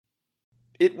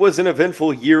It was an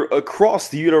eventful year across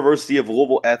the University of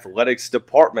Louisville Athletics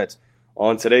Department.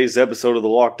 On today's episode of the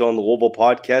Locked On Louisville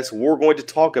podcast, we're going to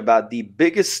talk about the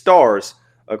biggest stars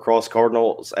across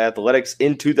Cardinals athletics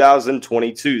in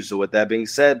 2022. So with that being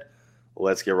said,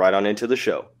 let's get right on into the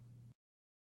show.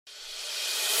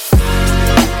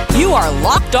 You are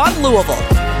Locked On Louisville,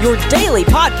 your daily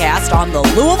podcast on the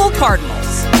Louisville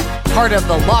Cardinals. Part of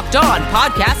the Locked On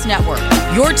Podcast Network,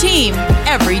 your team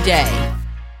every day.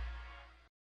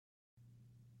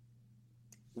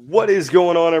 What is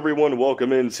going on, everyone?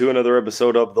 Welcome into another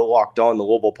episode of the Locked On the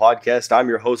Louisville podcast. I'm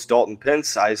your host, Dalton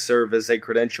Pence. I serve as a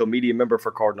credential media member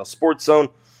for Cardinal Sports Zone.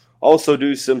 Also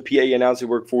do some PA announcing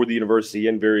work for the university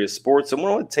in various sports. And I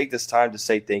want to take this time to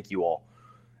say thank you all,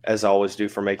 as I always do,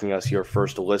 for making us your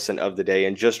first listen of the day.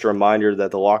 And just a reminder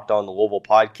that the Locked On the Louisville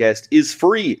podcast is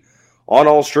free on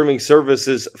all streaming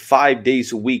services 5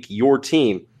 days a week, your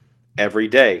team every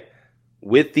day.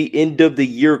 With the end of the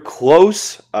year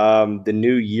close, the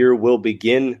new year will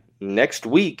begin next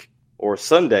week, or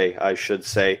Sunday, I should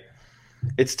say.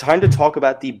 It's time to talk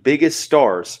about the biggest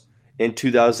stars in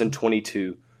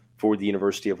 2022 for the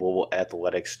University of Louisville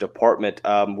Athletics Department.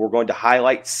 We're going to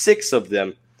highlight 6 of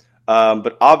them,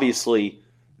 but obviously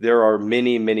there are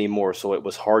many, many more, so it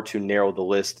was hard to narrow the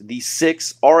list. The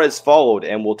 6 are as followed,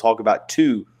 and we'll talk about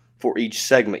 2 for each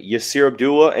segment. Chaussee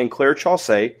Abdullah and Claire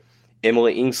Chaussee,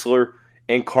 Emily Engstler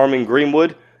and Carmen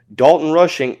Greenwood, Dalton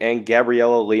Rushing, and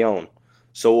Gabriella Leone.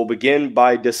 So we'll begin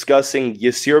by discussing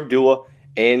Chaussee Abdullah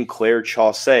and Claire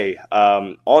Chaussee.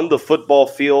 On the football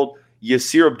field,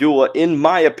 Chaussee Abdullah, in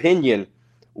my opinion,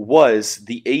 was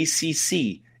the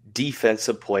ACC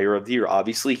Defensive Player of the Year.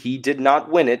 Obviously, he did not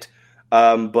win it,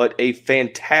 but a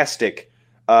fantastic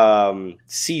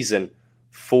season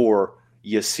for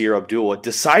Chaussee Abdullah,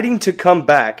 deciding to come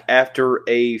back after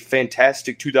a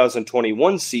fantastic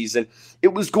 2021 season.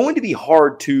 It was going to be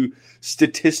hard to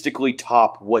statistically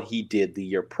top what he did the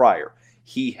year prior.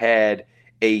 He had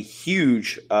a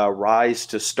huge rise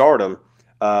to stardom.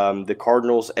 The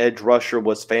Cardinals' edge rusher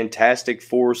was fantastic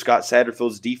for Scott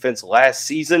Satterfield's defense last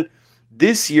season.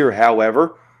 This year,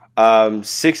 however,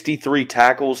 63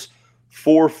 tackles,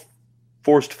 4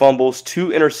 forced fumbles, 2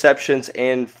 interceptions,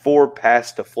 and 4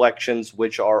 pass deflections,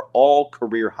 which are all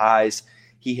career highs.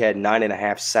 He had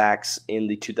 9.5 sacks in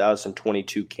the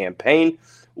 2022 campaign,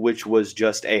 which was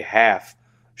just a half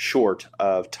short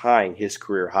of tying his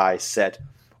career high set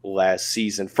last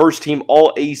season. First team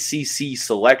All-ACC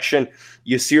selection.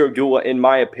 Chaussee Abdullah, in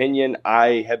my opinion,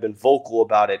 I have been vocal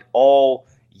about it all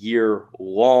year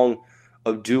long.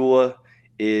 Abdullah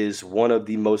is one of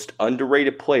the most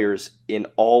underrated players in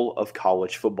all of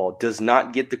college football. Does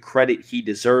not get the credit he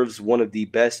deserves. One of the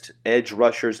best edge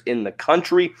rushers in the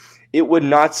country. It would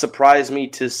not surprise me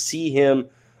to see him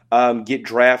get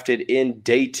drafted in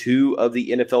day 2 of the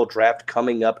NFL draft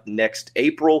coming up next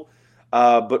April.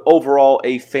 But overall,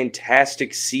 a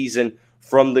fantastic season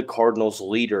from the Cardinals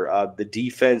leader. The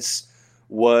defense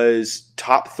was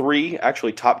top 3,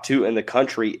 actually top 2 in the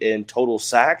country in total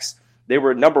sacks. They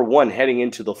were number 1 heading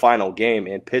into the final game,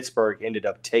 and Pittsburgh ended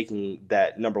up taking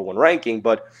that number 1 ranking.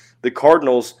 But the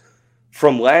Cardinals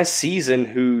from last season,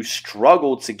 who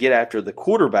struggled to get after the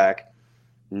quarterback,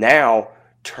 now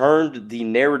turned the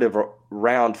narrative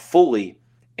around fully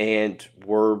and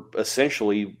were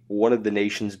essentially one of the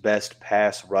nation's best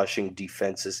pass rushing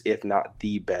defenses, if not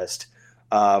the best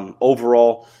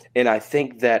overall. And I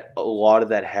think that a lot of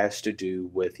that has to do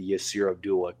with Chaussee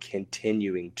Abdullah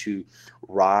continuing to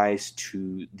rise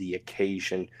to the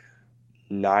occasion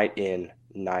night in,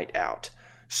 night out.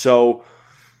 So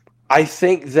I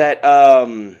think that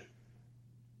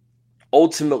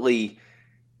ultimately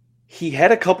he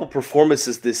had a couple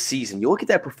performances this season. You look at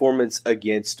that performance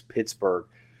against Pittsburgh,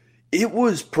 it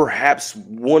was perhaps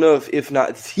one of, if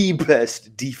not the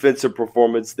best defensive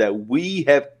performance that we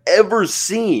have ever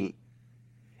seen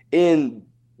in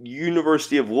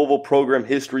University of Louisville program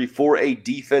history for a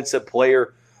defensive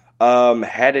player.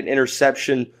 Had an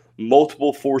interception,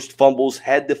 multiple forced fumbles,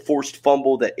 had the forced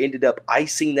fumble that ended up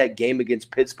icing that game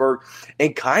against Pittsburgh,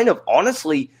 and kind of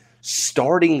honestly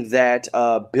starting that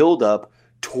build-up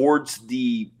towards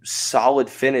the solid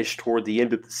finish toward the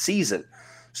end of the season.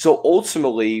 So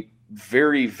ultimately,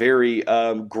 very, very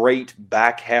great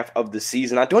back half of the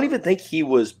season. I don't even think he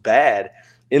was bad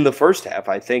in the first half.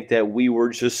 I think that we were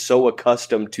just so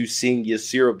accustomed to seeing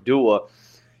Chaussee Abdullah,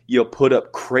 put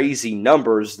up crazy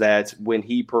numbers that when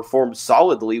he performed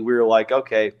solidly, we were like,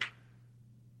 okay,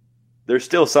 there's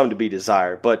still some to be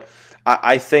desired. But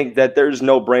I think that there's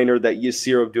no brainer that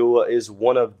Chaussee Abdullah is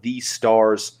one of the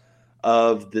stars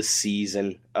of the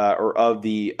season or of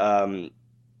the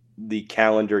the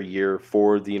calendar year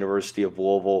for the University of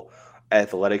Louisville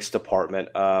athletics department.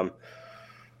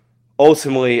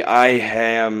 Ultimately, I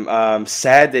am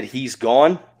sad that he's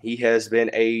gone. He has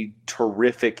been a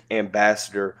terrific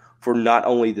ambassador for not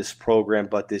only this program,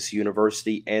 but this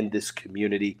university and this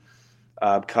community.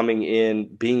 Coming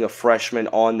in, being a freshman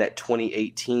on that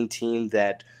 2018 team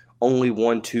that only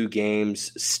won 2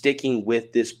 games, sticking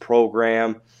with this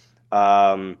program,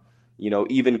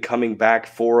 even coming back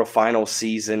for a final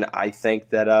season. I think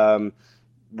that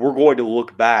we're going to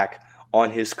look back on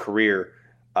his career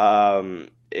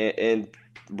and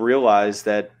realize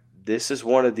that this is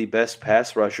one of the best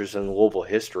pass rushers in Louisville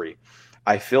history.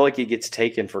 I feel like it gets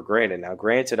taken for granted. Now,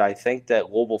 granted, I think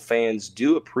that Louisville fans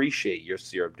do appreciate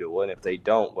Chaussee Abdullah, and if they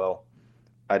don't, well,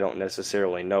 I don't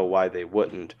necessarily know why they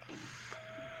wouldn't.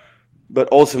 But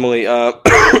ultimately,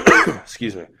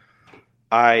 excuse me,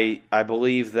 I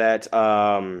believe that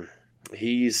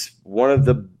he's one of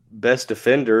the best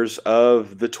defenders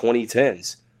of the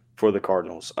 2010s for the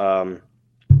Cardinals.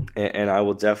 And I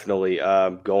will definitely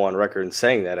go on record in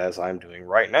saying that, as I'm doing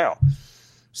right now.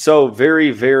 So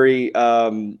very, very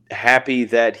happy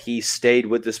that he stayed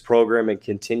with this program and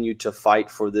continued to fight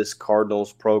for this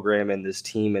Cardinals program and this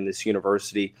team and this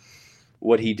university.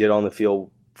 What he did on the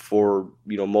field for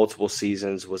multiple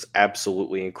seasons was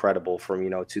absolutely incredible from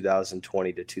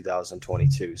 2020 to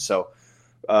 2022. So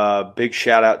big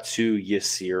shout out to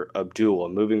Chaussee Abdullah.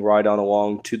 Moving right on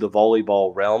along to the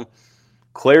volleyball realm,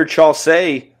 Claire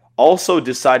Chaussee also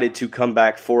decided to come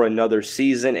back for another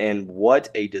season, and what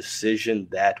a decision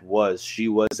that was. She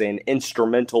was an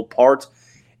instrumental part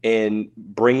in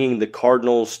bringing the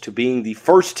Cardinals to being the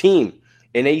first team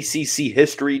in ACC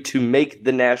history to make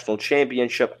the national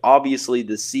championship. Obviously,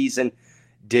 the season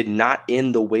did not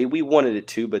end the way we wanted it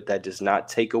to, but that does not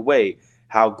take away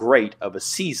how great of a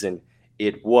season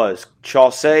it was.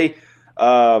 Chaussee,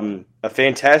 a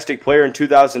fantastic player in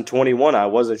 2021. I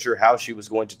wasn't sure how she was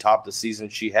going to top the season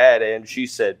she had, and she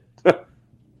said,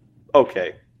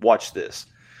 okay, watch this.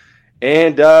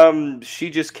 And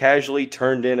she just casually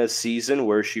turned in a season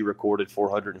where she recorded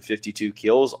 452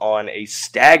 kills on a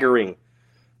staggering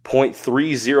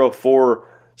 .304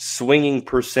 swinging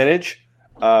percentage,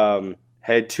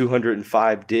 had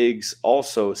 205 digs,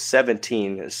 also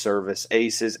 17 service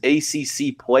aces,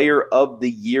 ACC Player of the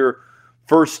Year,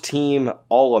 first team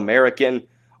All-American,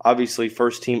 obviously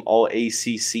first team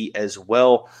All-ACC as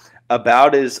well.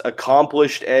 About as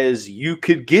accomplished as you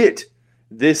could get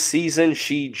this season.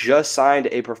 She just signed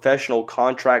a professional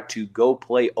contract to go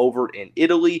play over in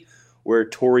Italy, where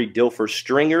Tori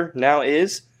Dilfer-Stringer now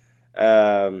is,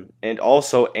 and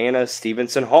also Anna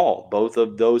Stevenson-Hall. Both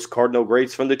of those Cardinal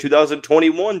greats from the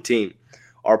 2021 team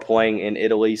are playing in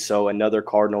Italy, so another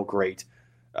Cardinal great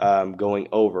going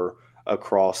over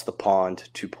across the pond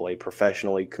to play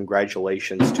professionally.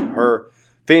 Congratulations to her.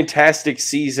 Fantastic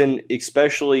season,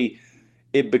 especially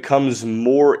it becomes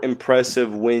more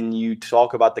impressive when you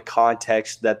talk about the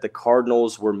context that the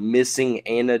Cardinals were missing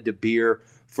Anna DeBeer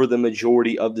for the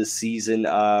majority of the season.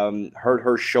 Hurt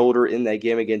her shoulder in that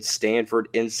game against Stanford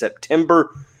in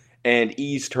September and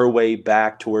eased her way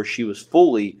back to where she was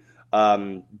fully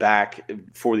back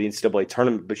for the NCAA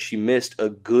tournament, but she missed a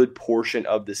good portion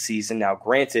of the season. Now,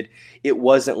 granted, it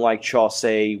wasn't like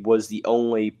Chaussee was the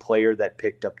only player that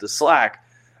picked up the slack,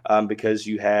 because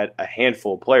you had a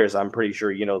handful of players. I'm pretty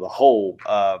sure, the whole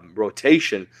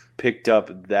rotation picked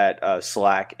up that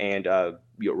slack and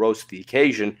rose to the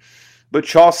occasion. But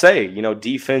Chaussee,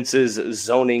 defenses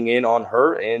zoning in on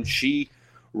her, and she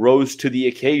rose to the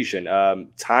occasion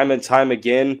time and time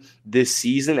again this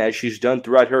season, as she's done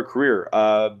throughout her career.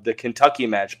 The Kentucky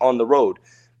match on the road,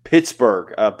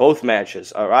 Pittsburgh, both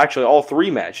matches, or actually all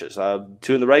 3 matches,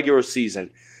 2 in the regular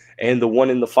season and the 1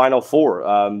 in the Final Four,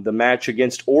 the match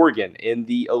against Oregon in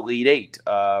the Elite Eight,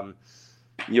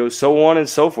 so on and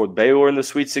so forth. Baylor in the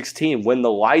Sweet 16. When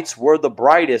the lights were the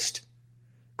brightest,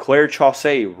 Claire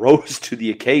Chaussee rose to the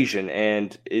occasion,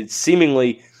 and it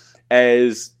seemingly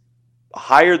as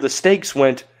higher the stakes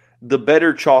went, the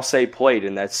better Chaussee played,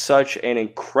 and that's such an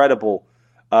incredible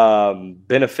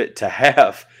benefit to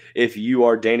have if you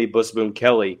are Danny Busboom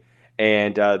Kelly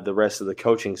and the rest of the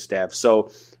coaching staff. So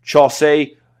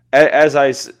Chaussee, as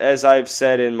I've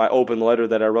said in my open letter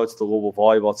that I wrote to the Louisville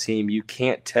volleyball team, you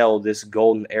can't tell this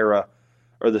golden era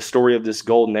or the story of this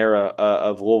golden era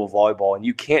of Louisville volleyball, and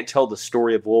you can't tell the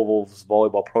story of Louisville's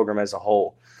volleyball program as a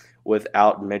whole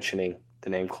without mentioning the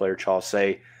name Claire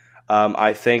Chaussee.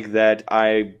 I think that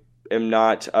I am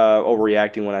not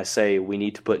overreacting when I say we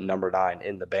need to put number 9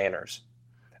 in the banners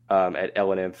at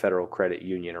L&M Federal Credit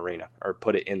Union Arena, or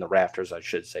put it in the rafters, I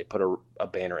should say. Put a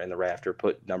banner in the rafter,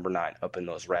 put number 9 up in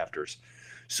those rafters.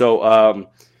 So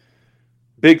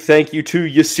big thank you to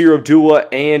Yasir Abdullah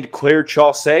and Claire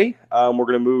Chaussee. We're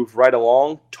going to move right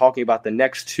along talking about the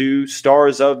next two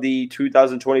stars of the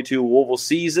 2022 Louisville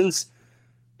seasons,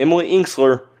 Emily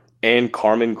Engstler and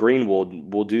Carmen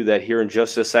Greenwood. We'll do that here in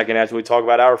just a second after we talk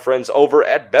about our friends over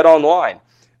at BetOnline.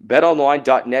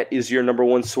 BetOnline.net is your number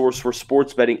one source for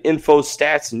sports betting info,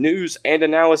 stats, news, and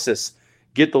analysis.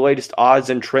 Get the latest odds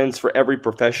and trends for every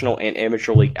professional and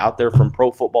amateur league out there, from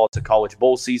pro football to college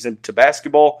bowl season to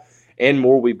basketball and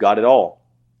more. We've got it all.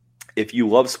 If you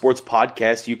love sports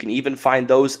podcasts, you can even find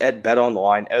those at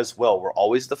BetOnline as well. We're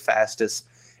always the fastest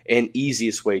and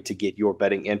easiest way to get your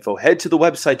betting info. Head to the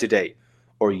website today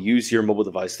or use your mobile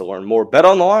device to learn more.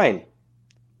 BetOnline,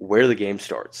 where the game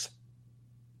starts.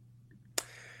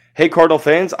 Hey, Cardinal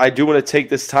fans, I do want to take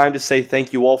this time to say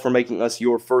thank you all for making us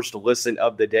your first listen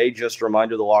of the day. Just a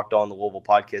reminder, the Locked On the Louisville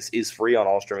podcast is free on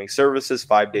all streaming services,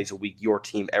 5 days a week, your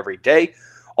team every day.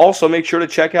 Also, make sure to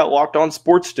check out Locked On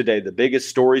Sports Today, the biggest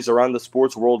stories around the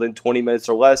sports world in 20 minutes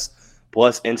or less,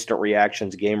 plus instant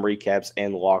reactions, game recaps,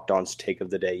 and Locked On's Take of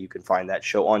the Day. You can find that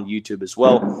show on YouTube as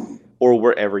well, or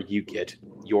wherever you get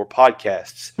your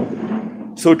podcasts.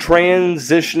 So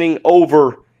transitioning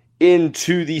over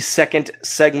into the second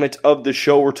segment of the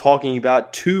show, we're talking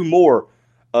about two more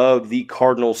of the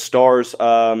Cardinals stars.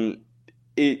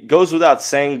 It goes without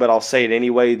saying, but I'll say it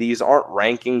anyway. These aren't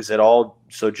rankings at all.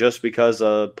 So just because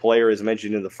a player is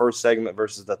mentioned in the first segment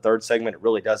versus the third segment, it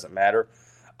really doesn't matter.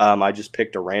 I just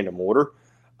picked a random order.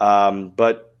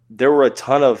 But there were a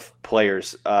ton of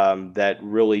players that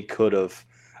really could have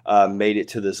made it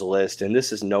to this list. And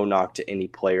this is no knock to any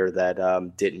player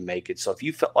that didn't make it. So if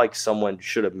you felt like someone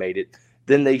should have made it,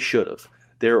 then they should have.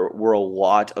 There were a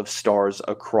lot of stars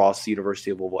across the University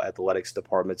of Louisville athletics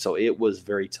department, so it was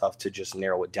very tough to just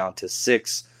narrow it down to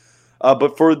 6.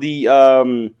 But for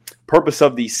the purpose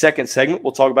of the second segment,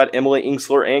 we'll talk about Emily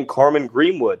Engstler and Carmen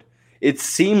Greenwood. It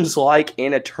seems like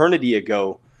an eternity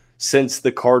ago since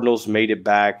the Cardinals made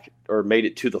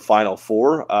it to the Final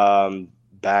Four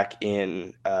back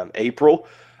in April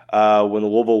when the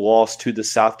Louisville lost to the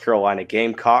South Carolina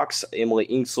Gamecocks. Emily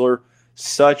Engstler,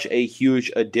 such a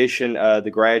huge addition. The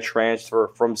grad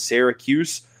transfer from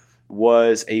Syracuse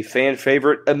was a fan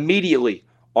favorite immediately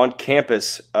on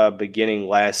campus beginning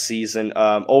last season.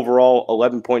 Overall,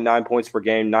 11.9 points per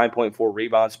game, 9.4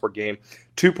 rebounds per game,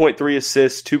 2.3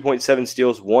 assists, 2.7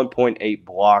 steals, 1.8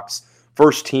 blocks.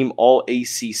 First team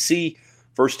All-ACC,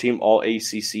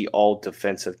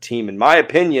 All-Defensive team. In my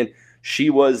opinion, she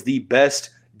was the best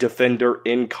defender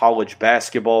in college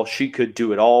basketball. She could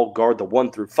do it all, guard the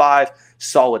 1 through 5,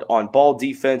 solid on-ball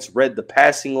defense, read the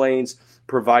passing lanes,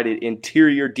 provided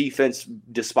interior defense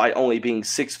despite only being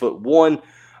 6'1".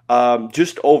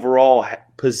 Just overall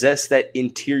possessed that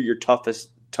interior toughness,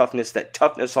 that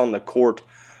toughness on the court.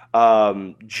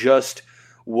 Just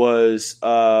was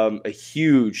a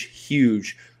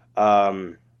huge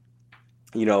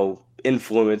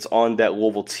influence on that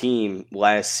Louisville team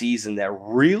last season that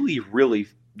really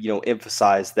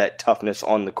emphasized that toughness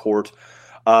on the court.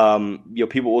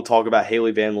 People will talk about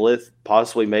Haley Van Lith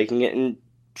possibly making it, and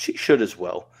she should as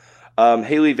well.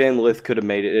 Haley Van Lith could have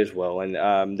made it as well,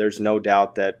 and there's no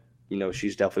doubt that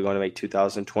she's definitely going to make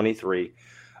 2023.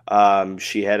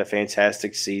 She had a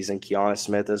fantastic season. Kiana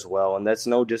Smith as well, and that's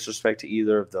no disrespect to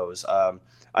either of those.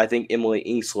 I think Emily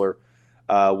Engstler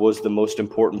was the most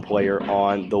important player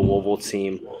on the Louisville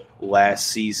team last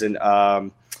season.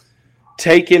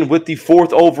 Taken with the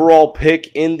 4th overall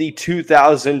pick in the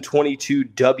 2022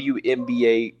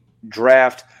 WNBA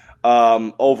draft.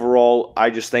 Overall, I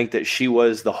just think that she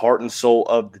was the heart and soul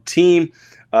of the team.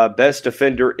 Best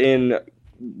defender in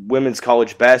women's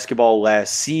college basketball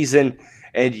last season.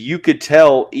 And you could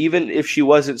tell, even if she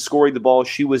wasn't scoring the ball,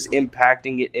 she was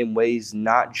impacting it in ways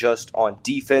not just on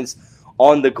defense,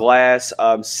 on the glass,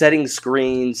 setting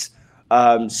screens,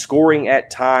 scoring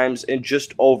at times, and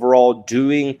just overall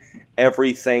doing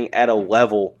everything at a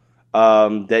level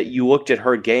that you looked at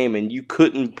her game and you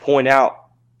couldn't point out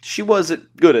she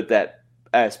wasn't good at that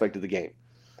aspect of the game.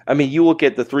 I mean, you look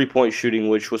at the three-point shooting,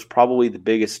 which was probably the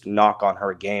biggest knock on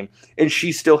her game, and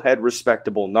she still had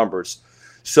respectable numbers.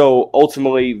 So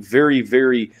ultimately, very,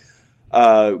 very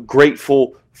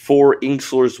grateful for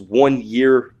Engstler's 1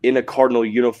 year in a Cardinal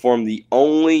uniform. The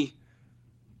only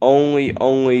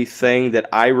thing that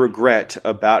I regret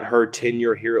about her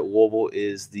tenure here at Louisville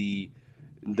is the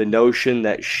notion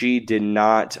that she didn't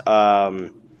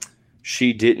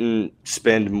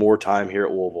spend more time here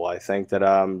at Louisville. I think that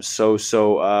I'm so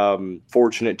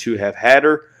fortunate to have had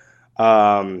her,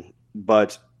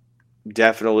 but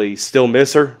definitely still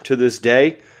miss her to this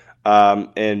day.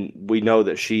 And we know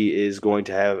that she is going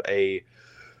to have a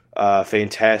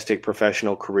fantastic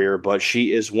professional career, but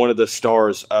she is one of the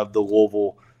stars of the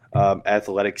Louisville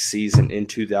athletic season in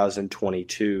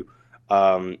 2022.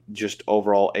 Just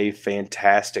overall a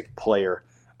fantastic player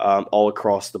all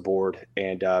across the board,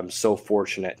 and I'm so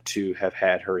fortunate to have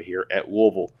had her here at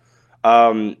Louisville.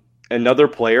 Another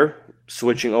player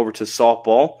switching over to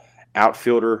softball,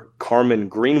 outfielder Carmen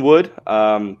Greenwood.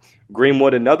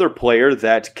 Greenwood, another player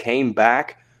that came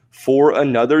back for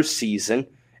another season,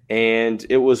 and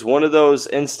it was one of those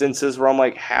instances where I'm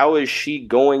like, how is she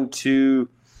going to,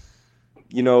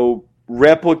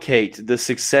 replicate the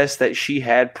success that she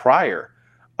had prior?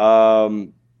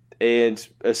 And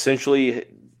essentially,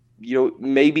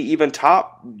 maybe even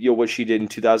top, what she did in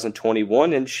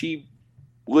 2021, and she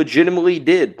legitimately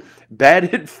did.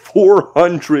 Batted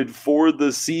 .400 for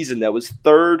the season. That was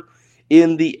third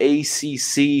in the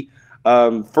ACC.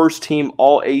 First team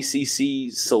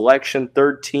All-ACC selection,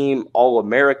 third team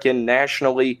All-American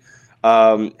nationally.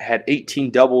 Had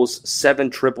 18 doubles, 7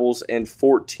 triples, and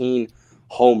 14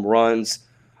 home runs.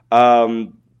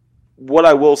 What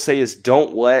I will say is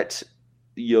don't let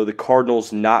the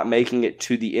Cardinals not making it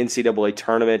to the NCAA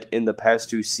tournament in the past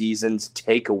 2 seasons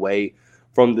take away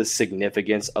from the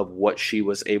significance of what she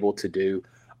was able to do.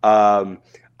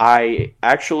 I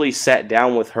actually sat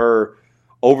down with her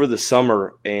over the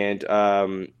summer,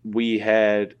 and we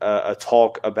had a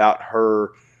talk about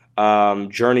her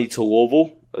journey to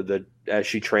Louisville as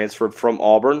she transferred from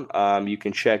Auburn. You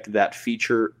can check that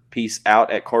feature piece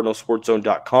out at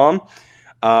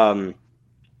cardinalsportzone.com.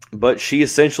 But she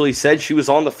essentially said she was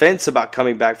on the fence about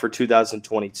coming back for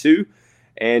 2022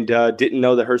 and didn't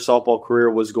know that her softball career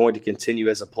was going to continue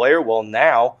as a player. Well,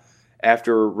 now,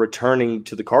 after returning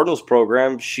to the Cardinals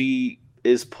program, she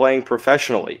is playing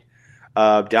professionally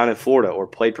down in Florida, or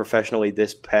played professionally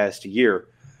this past year.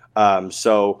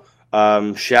 So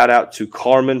shout out to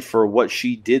Carmen for what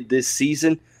she did this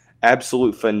season.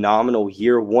 Absolute phenomenal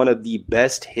year. One of the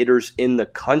best hitters in the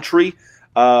country.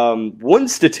 One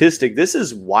statistic, this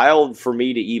is wild for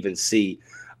me to even see.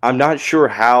 I'm not sure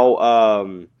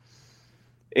how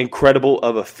incredible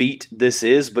of a feat this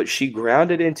is, but she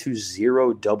grounded into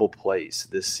 0 double plays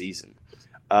this season.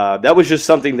 That was just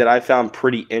something that I found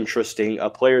pretty interesting. A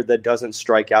player that doesn't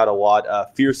strike out a lot, a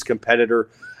fierce competitor,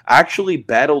 actually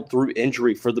battled through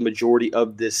injury for the majority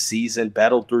of this season,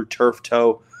 battled through turf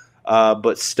toe,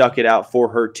 but stuck it out for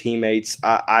her teammates.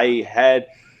 I had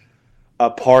a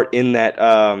part in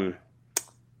that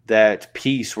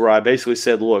piece where I basically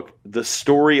said, look, the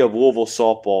story of Louisville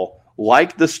softball,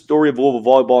 like the story of Louisville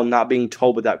volleyball not being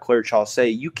told without Claire Chaussee,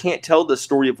 you can't tell the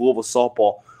story of Louisville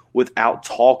softball without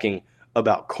talking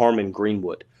about Carmen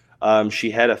Greenwood. She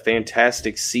had a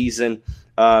fantastic season.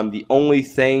 The only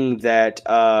thing that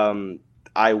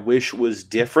I wish was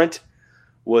different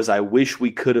was I wish we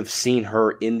could have seen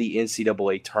her in the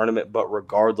NCAA tournament, but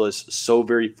regardless, so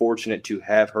very fortunate to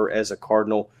have her as a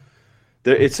Cardinal.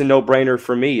 It's a no-brainer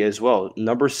for me as well.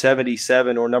 Number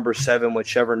 77 or number 7,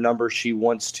 whichever number she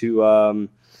wants to,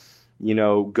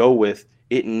 go with,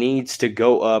 it needs to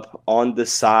go up on the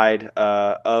side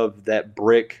of that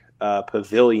brick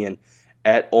pavilion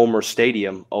at Ulmer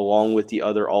Stadium, along with the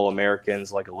other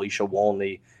All-Americans like Alicia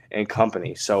Walney and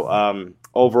company. So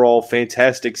overall,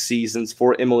 fantastic seasons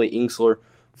for Emily Engstler,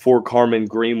 for Carmen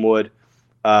Greenwood,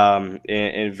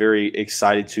 and very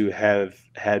excited to have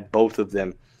had both of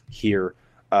them here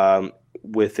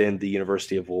within the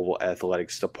University of Louisville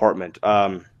Athletics Department.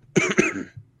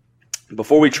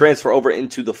 Before we transfer over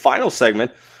into the final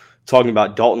segment, talking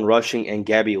about Dalton Rushing and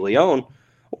Gabby Leone,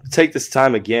 we'll take this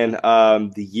time again.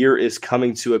 The year is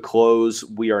coming to a close.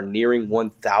 We are nearing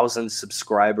 1,000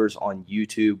 subscribers on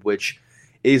YouTube, which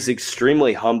is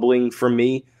extremely humbling for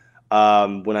me.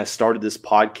 When I started this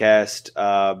podcast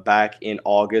back in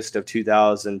August of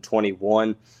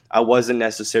 2021, I wasn't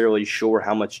necessarily sure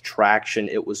how much traction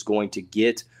it was going to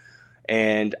get,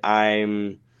 and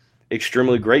I'm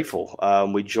extremely grateful.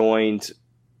 We joined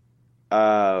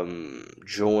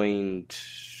YouTube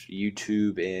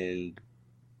in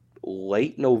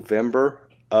late November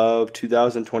of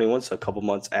 2021, so a couple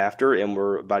months after, and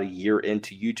we're about a year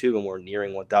into YouTube, and we're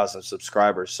nearing 1,000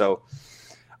 subscribers. So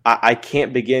I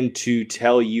can't begin to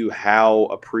tell you how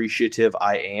appreciative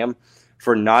I am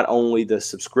for not only the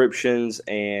subscriptions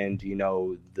and,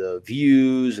 the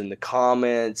views and the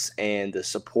comments and the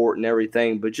support and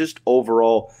everything, but just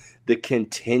overall the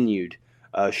continued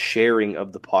sharing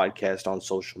of the podcast on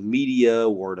social media,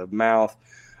 word of mouth.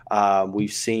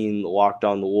 We've seen Locked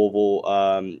On Louisville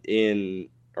on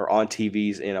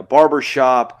TVs in a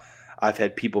barbershop. I've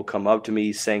had people come up to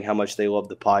me saying how much they love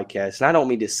the podcast. And I don't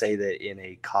mean to say that in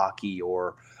a cocky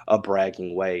or a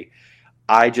bragging way.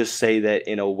 I just say that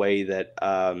in a way that,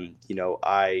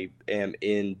 I am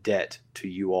in debt to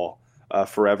you all.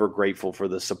 Forever grateful for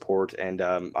the support, and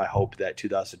I hope that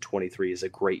 2023 is a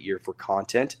great year for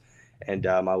content, and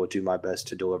I will do my best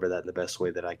to deliver that in the best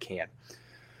way that I can.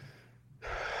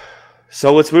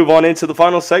 So let's move on into the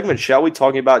final segment, shall we?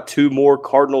 Talking about two more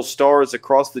Cardinal stars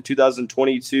across the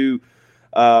 2022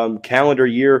 calendar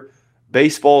year.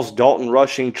 Baseball's Dalton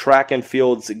Rushing, track and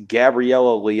field's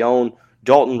Gabriella Leone.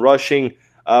 Dalton Rushing,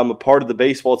 a part of the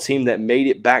baseball team that made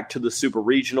it back to the Super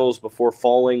Regionals before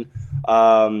falling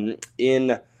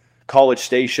in College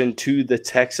Station to the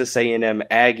Texas A&M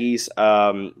Aggies.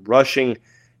 Rushing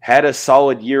had a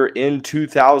solid year in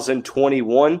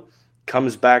 2021,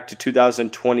 comes back to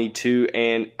 2022,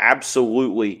 and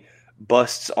absolutely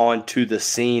busts onto the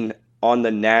scene on the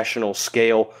national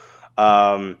scale.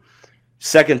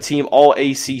 Second team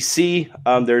All-ACC.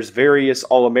 There's various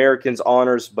All-Americans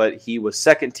honors, but he was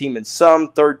second team in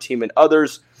some, third team in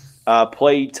others.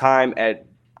 Played time at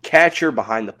catcher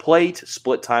behind the plate,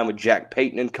 split time with Jack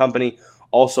Payton and company.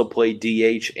 Also played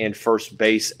DH and first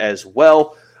base as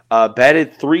well.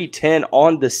 Batted .310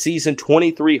 on the season,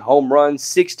 23 home runs,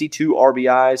 62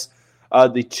 RBIs.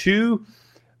 The two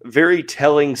very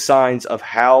telling signs of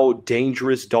how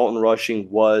dangerous Dalton Rushing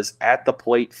was at the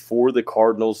plate for the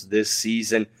Cardinals this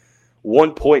season.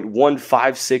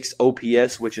 1.156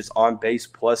 OPS, which is on base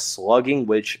plus slugging,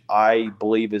 which I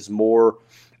believe is more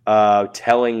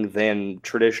telling than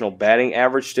traditional batting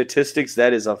average statistics.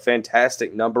 That is a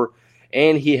fantastic number.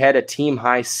 And he had a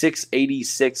team-high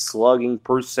 .686 slugging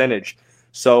percentage.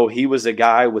 So he was a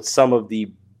guy with some of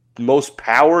the most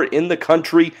power in the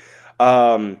country,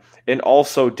 and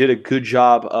also did a good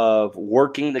job of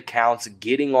working the counts,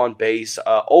 getting on base.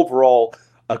 Overall,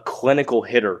 a clinical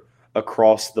hitter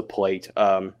across the plate.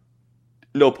 No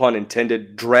pun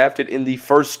intended. Drafted with the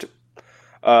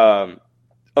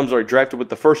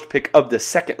first pick of the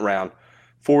second round.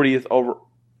 40th over.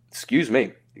 Excuse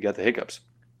me, you got the hiccups.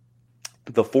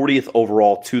 The 40th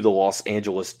overall to the Los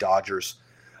Angeles Dodgers.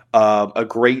 A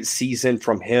great season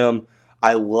from him.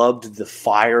 I loved the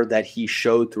fire that he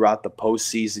showed throughout the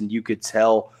postseason. You could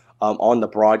tell on the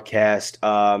broadcast,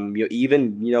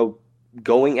 even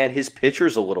going at his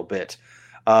pitchers a little bit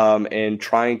and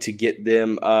trying to get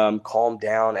them calmed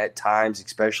down at times,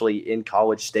 especially in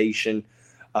College Station.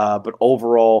 But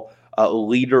overall, a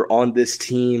leader on this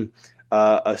team,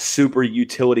 a super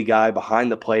utility guy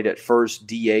behind the plate at first,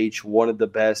 DH, one of the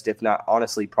best, if not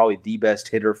honestly, probably the best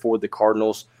hitter for the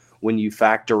Cardinals when you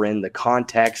factor in the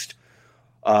context.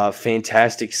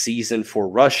 Fantastic season for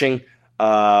Rushing,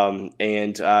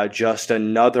 and just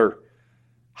another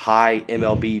high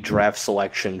MLB draft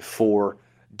selection for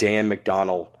Dan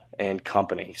McDonnell and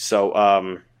company.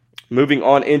 So moving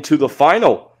on into the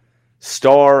final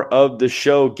star of the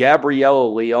show, Gabriella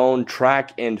Leone,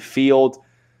 track and field.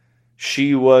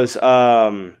 She was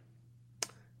what's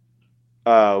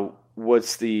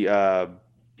the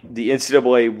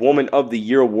NCAA Woman of the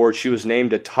Year award. She was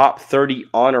named a top 30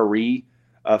 honoree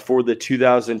for the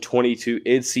 2022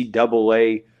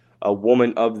 NCAA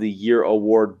Woman of the Year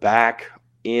award back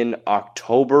in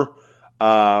October.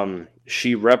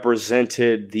 She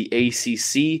represented the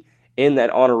ACC in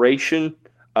that honoration.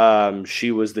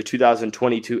 She was the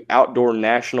 2022 Outdoor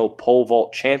National Pole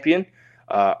Vault Champion,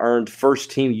 earned first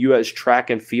team U.S.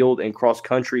 Track and Field and Cross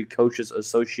Country Coaches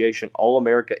Association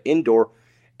All-America Indoor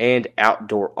and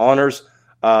Outdoor Honors.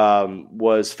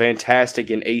 Was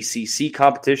fantastic in ACC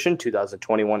competition,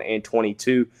 2021 and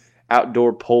 22,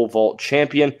 outdoor pole vault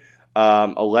champion,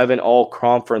 11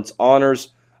 all-conference honors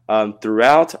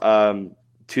throughout,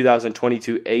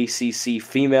 2022 ACC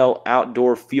Female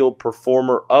Outdoor Field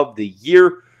Performer of the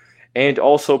Year, and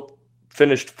also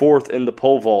finished fourth in the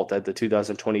pole vault at the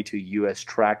 2022 U.S.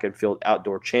 Track and Field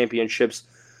Outdoor Championships.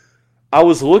 I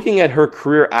was looking at her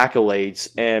career accolades,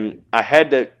 and I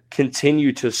had to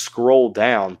continue to scroll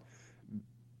down,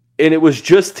 and it was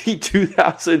just the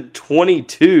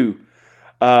 2022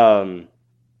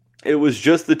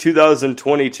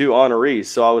 honorees.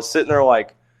 So I was sitting there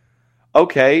like,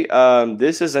 okay,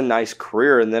 this is a nice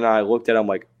career. And then I looked at it, I'm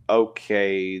like,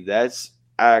 okay, that's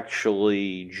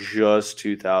actually just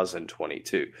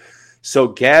 2022. So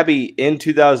Gabby in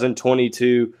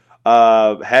 2022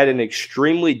 had an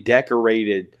extremely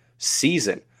decorated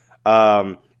season.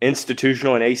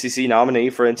 Institutional and ACC nominee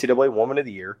for NCAA Woman of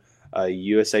the Year,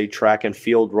 USA Track and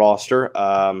Field roster,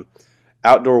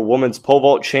 Outdoor Women's Pole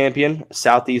Vault Champion,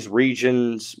 Southeast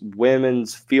Region's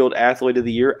Women's Field Athlete of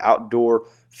the Year, Outdoor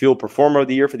Field Performer of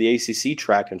the Year for the ACC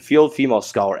Track and Field, Female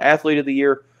Scholar Athlete of the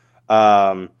Year,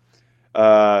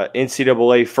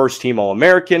 NCAA First Team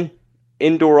All-American,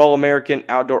 indoor All-American,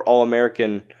 outdoor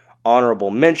All-American honorable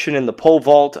mention in the pole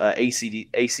vault,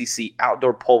 ACC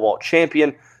outdoor pole vault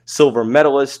champion, silver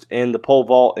medalist in the pole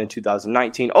vault in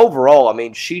 2019. Overall, I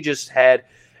mean, she just had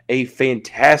a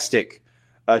fantastic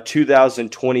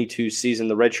 2022 season.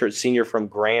 The redshirt senior from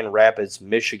Grand Rapids,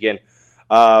 Michigan,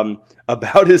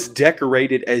 about as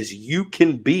decorated as you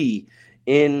can be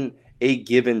in a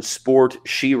given sport.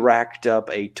 She racked up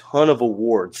a ton of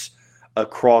awards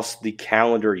across the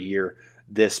calendar year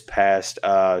this past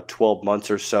 12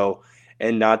 months or so,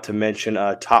 and not to mention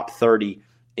top 30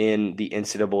 in the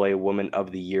NCAA Woman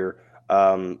of the Year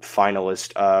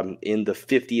finalist in the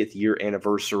 50th year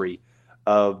anniversary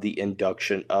of the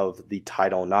induction of the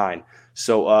Title IX.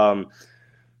 So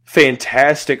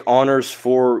fantastic honors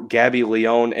for Gabby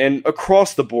Leone, and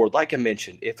across the board, like I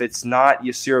mentioned, if it's not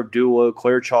Yasir Abdullah,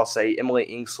 Claire Chaussee, Emily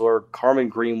Engstler, Carmen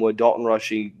Greenwood, Dalton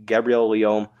Rushy, Gabrielle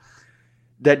Leone,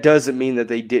 that doesn't mean that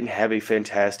they didn't have a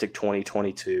fantastic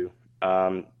 2022.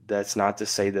 That's not to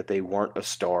say that they weren't a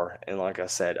star. And like I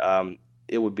said,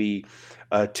 it would be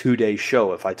a 2-day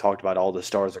show if I talked about all the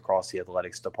stars across the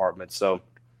athletics department. So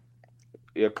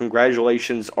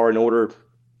congratulations are in order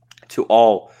to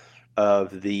all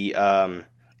of the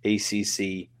ACC,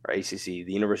 the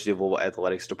University of Louisville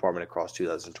Athletics Department across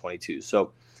 2022.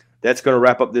 So that's going to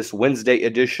wrap up this Wednesday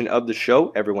edition of the show.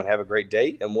 Everyone have a great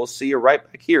day, and we'll see you right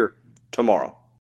back here tomorrow.